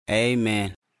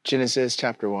Amen. Genesis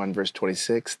chapter 1, verse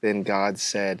 26, then God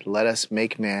said, let us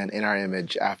make man in our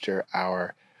image after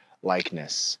our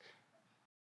likeness.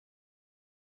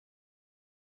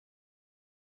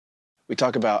 We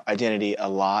talk about identity a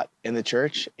lot in the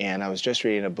church, and I was just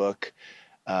reading a book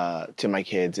to my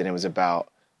kids, and it was about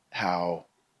how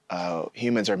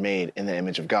humans are made in the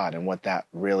image of God and what that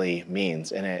really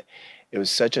means. And it was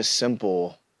such a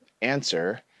simple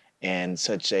answer and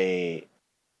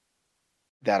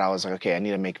that I was like, okay, I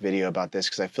need to make a video about this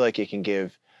because I feel like it can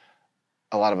give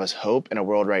a lot of us hope in a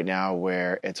world right now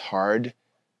where it's hard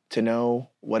to know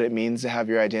what it means to have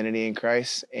your identity in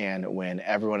Christ. And when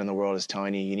everyone in the world is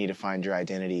telling you, you need to find your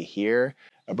identity here,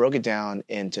 I broke it down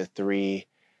into 3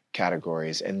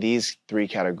 categories. And these 3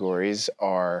 categories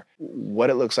are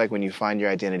what it looks like when you find your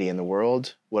identity in the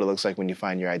world, what it looks like when you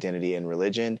find your identity in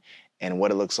religion, and what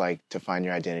it looks like to find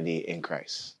your identity in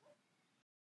Christ.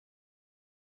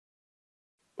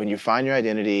 When you find your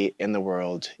identity in the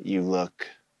world, you look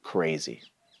crazy.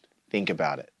 Think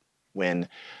about it. When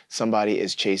somebody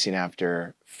is chasing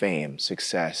after fame,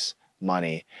 success,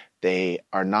 money, they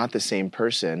are not the same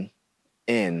person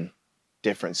in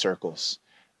different circles.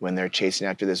 When they're chasing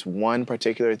after this one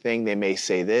particular thing, they may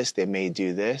say this, they may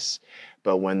do this,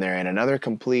 but when they're in another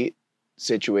complete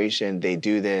situation, they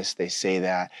do this, they say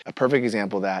that. A perfect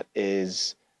example of that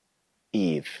is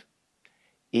Eve.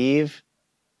 Eve,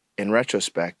 in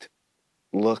retrospect,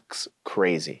 looks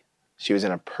crazy. She was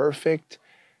in a perfect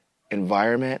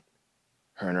environment.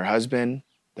 Her and her husband,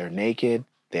 they're naked.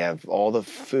 They have all the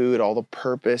food, all the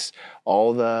purpose,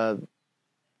 all the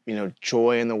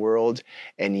joy in the world.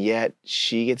 And yet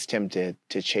she gets tempted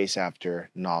to chase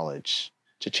after knowledge,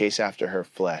 to chase after her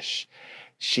flesh.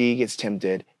 She gets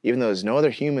tempted, even though there's no other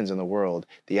humans in the world,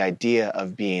 the idea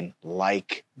of being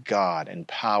like God and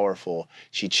powerful,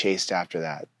 she chased after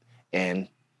that. And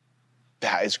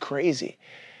that is crazy.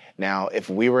 Now, if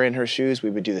we were in her shoes,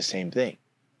 we would do the same thing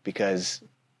because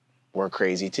we're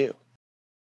crazy too.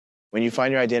 When you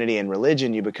find your identity in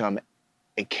religion, you become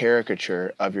a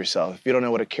caricature of yourself. If you don't know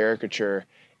what a caricature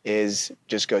is,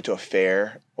 just go to a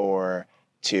fair or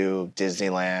to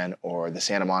Disneyland or the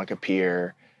Santa Monica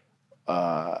Pier.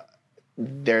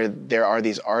 There are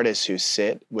these artists who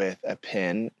sit with a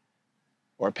pen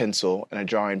or a pencil and a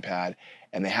drawing pad,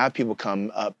 and they have people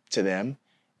come up to them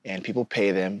and people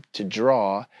pay them to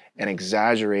draw an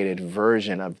exaggerated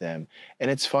version of them.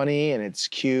 And it's funny and it's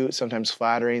cute, sometimes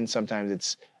flattering, sometimes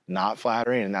it's not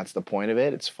flattering, and that's the point of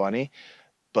it. It's funny.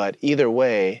 But either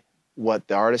way, what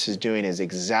the artist is doing is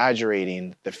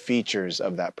exaggerating the features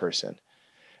of that person.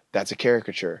 That's a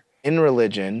caricature. In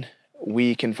religion,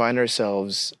 we can find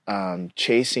ourselves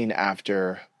chasing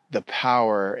after the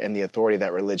power and the authority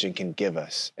that religion can give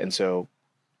us. And so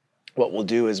what we'll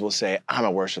do is we'll say, I'm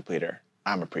a worship leader.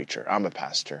 I'm a preacher. I'm a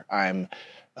pastor. I'm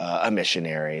a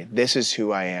missionary. This is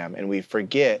who I am. And we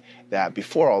forget that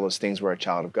before all those things, we're a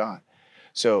child of God.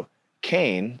 So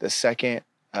Cain, the second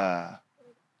part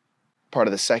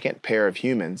of the second pair of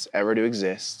humans ever to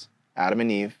exist, Adam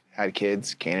and Eve had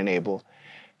kids, Cain and Abel.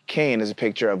 Cain is a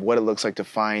picture of what it looks like to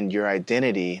find your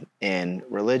identity in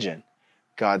religion.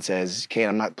 God says, Cain,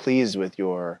 I'm not pleased with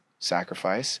your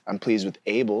sacrifice. I'm pleased with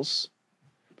Abel's,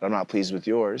 but I'm not pleased with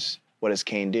yours. What does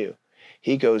Cain do?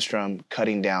 He goes from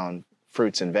cutting down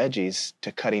fruits and veggies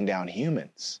to cutting down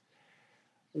humans.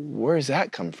 Where does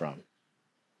that come from?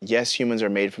 Yes, humans are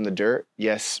made from the dirt.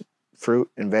 Yes, fruit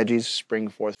and veggies spring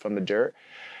forth from the dirt.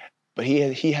 But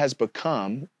he has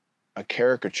become a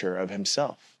caricature of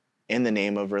himself in the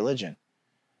name of religion.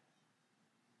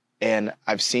 And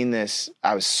I've seen this,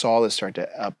 I saw this start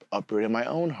to uproot in my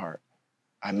own heart.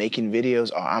 I'm making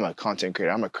videos. Oh, I'm a content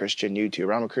creator. I'm a Christian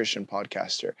YouTuber. I'm a Christian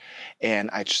podcaster. And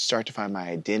I start to find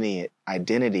my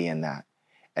identity in that.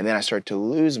 And then I start to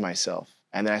lose myself.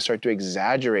 And then I start to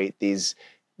exaggerate these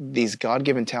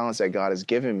God-given talents that God has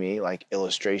given me, like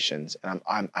illustrations. And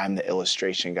I'm the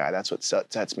illustration guy. That's what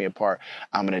sets me apart.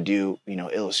 I'm going to do,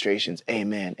 illustrations.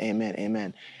 Amen, amen,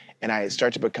 amen. And I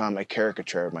start to become a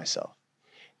caricature of myself.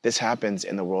 This happens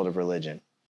in the world of religion.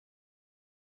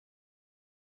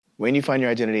 When you find your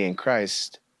identity in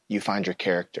Christ, you find your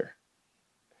character.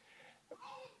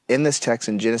 In this text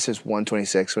in Genesis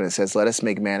 1:26, when it says, let us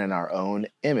make man in our own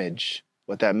image,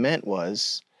 what that meant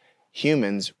was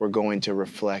humans were going to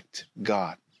reflect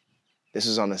God. This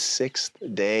is on the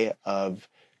 6th day of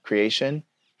creation.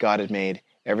 God had made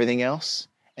everything else,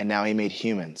 and now he made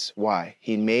humans. Why?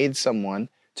 He made someone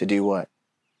to do what?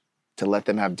 To let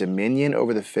them have dominion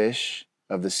over the fish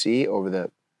of the sea, over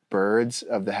the birds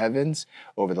of the heavens,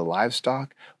 over the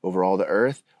livestock, over all the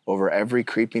earth, over every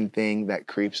creeping thing that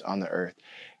creeps on the earth.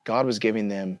 God was giving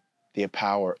them the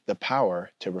power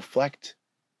to reflect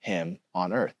him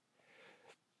on earth.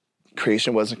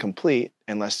 Creation wasn't complete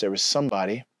unless there was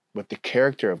somebody with the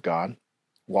character of God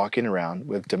walking around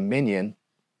with dominion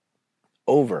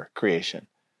over creation.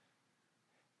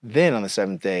 Then on the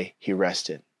seventh day, he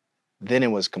rested. Then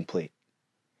it was complete.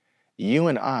 You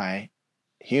and I,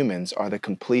 humans, are the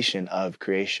completion of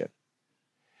creation.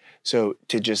 So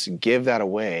to just give that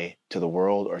away to the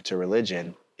world or to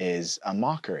religion is a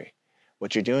mockery.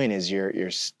 What you're doing is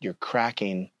you're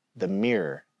cracking the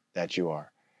mirror that you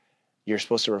are. You're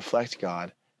supposed to reflect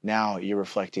God. Now you're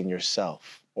reflecting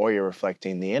yourself, or you're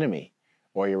reflecting the enemy,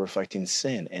 or you're reflecting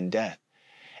sin and death.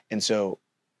 And so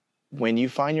when you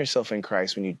find yourself in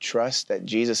Christ, when you trust that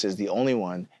Jesus is the only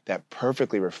one that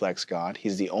perfectly reflects God,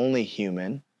 he's the only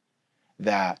human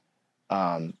that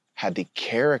had the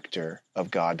character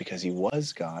of God because he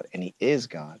was God and he is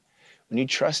God. When you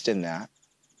trust in that,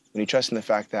 when you trust in the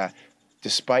fact that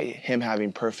despite him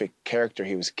having perfect character,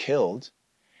 he was killed,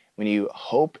 when you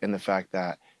hope in the fact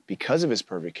that because of his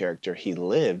perfect character, he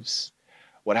lives,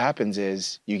 what happens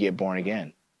is you get born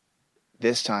again.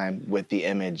 This time with the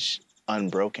image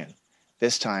unbroken.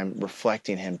 This time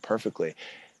reflecting him perfectly.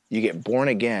 You get born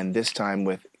again, this time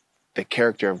with the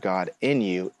character of God in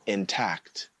you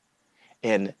intact.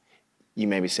 And you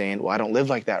may be saying, well, I don't live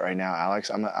like that right now,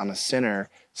 Alex. I'm a sinner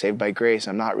saved by grace.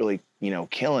 I'm not really,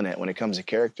 killing it when it comes to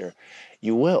character.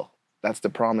 You will. That's the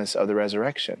promise of the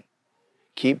resurrection.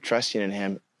 Keep trusting in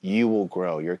him. You will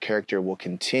grow. Your character will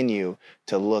continue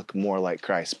to look more like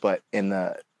Christ. But in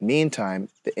the meantime,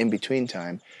 the in-between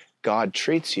time, God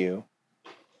treats you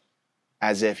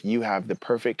as if you have the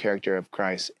perfect character of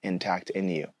Christ intact in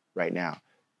you right now,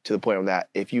 to the point of that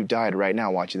if you died right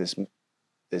now watching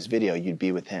this video, you'd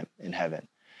be with him in heaven.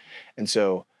 And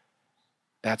so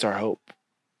that's our hope.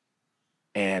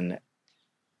 And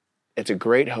it's a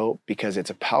great hope because it's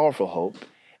a powerful hope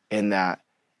in that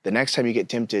the next time you get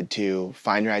tempted to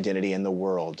find your identity in the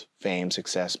world, fame,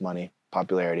 success, money,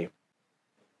 popularity,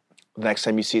 the next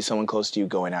time you see someone close to you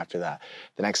going after that,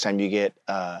 the next time you get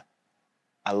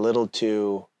a little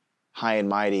too high and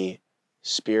mighty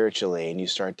spiritually and you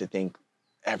start to think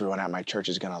everyone at my church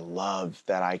is going to love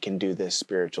that I can do this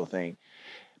spiritual thing,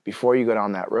 before you go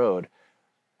down that road,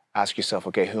 ask yourself,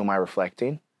 okay, who am I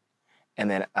reflecting? And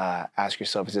then ask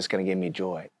yourself, is this going to give me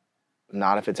joy?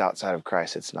 Not if it's outside of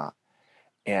Christ, it's not.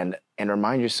 And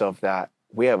remind yourself that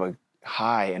we have a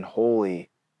high and holy,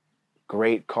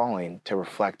 great calling to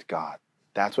reflect God.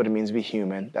 That's what it means to be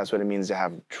human. That's what it means to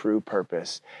have true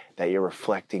purpose, that you're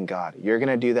reflecting God. You're going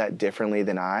to do that differently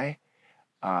than I.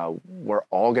 We're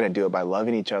all going to do it by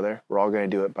loving each other. We're all going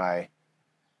to do it by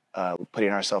putting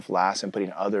ourselves last and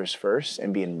putting others first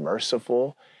and being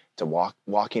merciful, to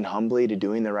walking humbly, to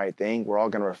doing the right thing. We're all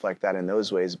going to reflect that in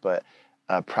those ways. But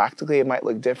practically, it might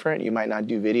look different. You might not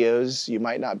do videos. You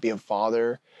might not be a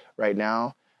father right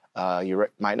now. You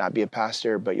might not be a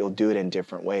pastor, but you'll do it in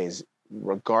different ways.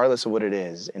 Regardless of what it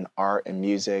is, in art and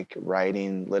music,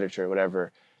 writing, literature,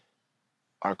 whatever,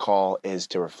 our call is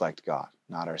to reflect God,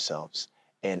 not ourselves.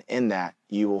 And in that,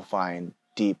 you will find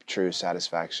deep, true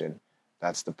satisfaction.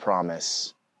 That's the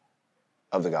promise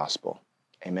of the gospel.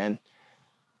 Amen.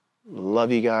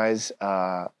 Love you guys.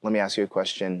 Let me ask you a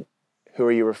question. Who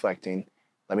are you reflecting?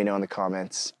 Let me know in the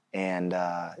comments. And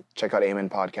check out Amen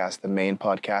Podcast, the main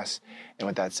podcast. And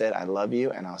with that said, I love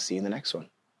you, and I'll see you in the next one.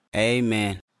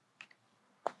 Amen.